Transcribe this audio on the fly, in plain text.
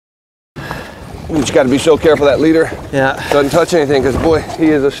You just got to be so careful that leader doesn't touch anything, because boy, he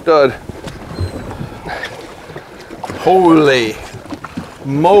is a stud. Holy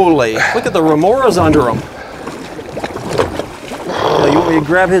moly. Look at the remoras under him. You want me to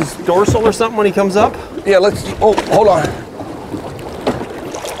grab his dorsal or something when he comes up? Yeah, let's, oh, hold on.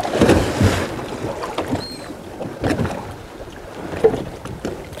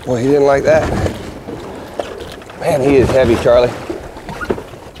 Boy, he didn't like that. Man, he is heavy, Charlie.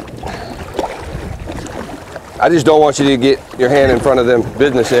 I just don't want you to get your hand in front of them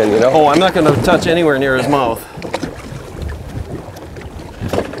business end, you know? Oh, I'm not going to touch anywhere near his mouth.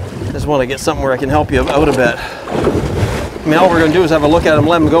 Just want to get something where I can help you out a bit. I mean, all we're going to do is have a look at him,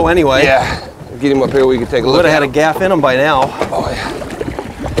 let him go anyway. Yeah, get him up here, we can take a look. Would have had a gaff in him by now. Oh,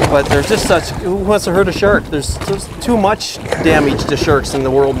 yeah. But there's just such, who wants to hurt a shark? There's too much damage to sharks in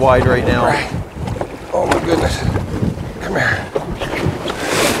the worldwide right now. Right. Oh my goodness. Come here.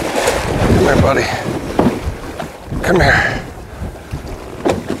 Come here, buddy. Come here.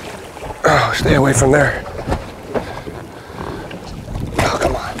 Oh, stay away from there. Oh,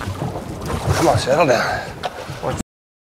 come on. Come on, settle down.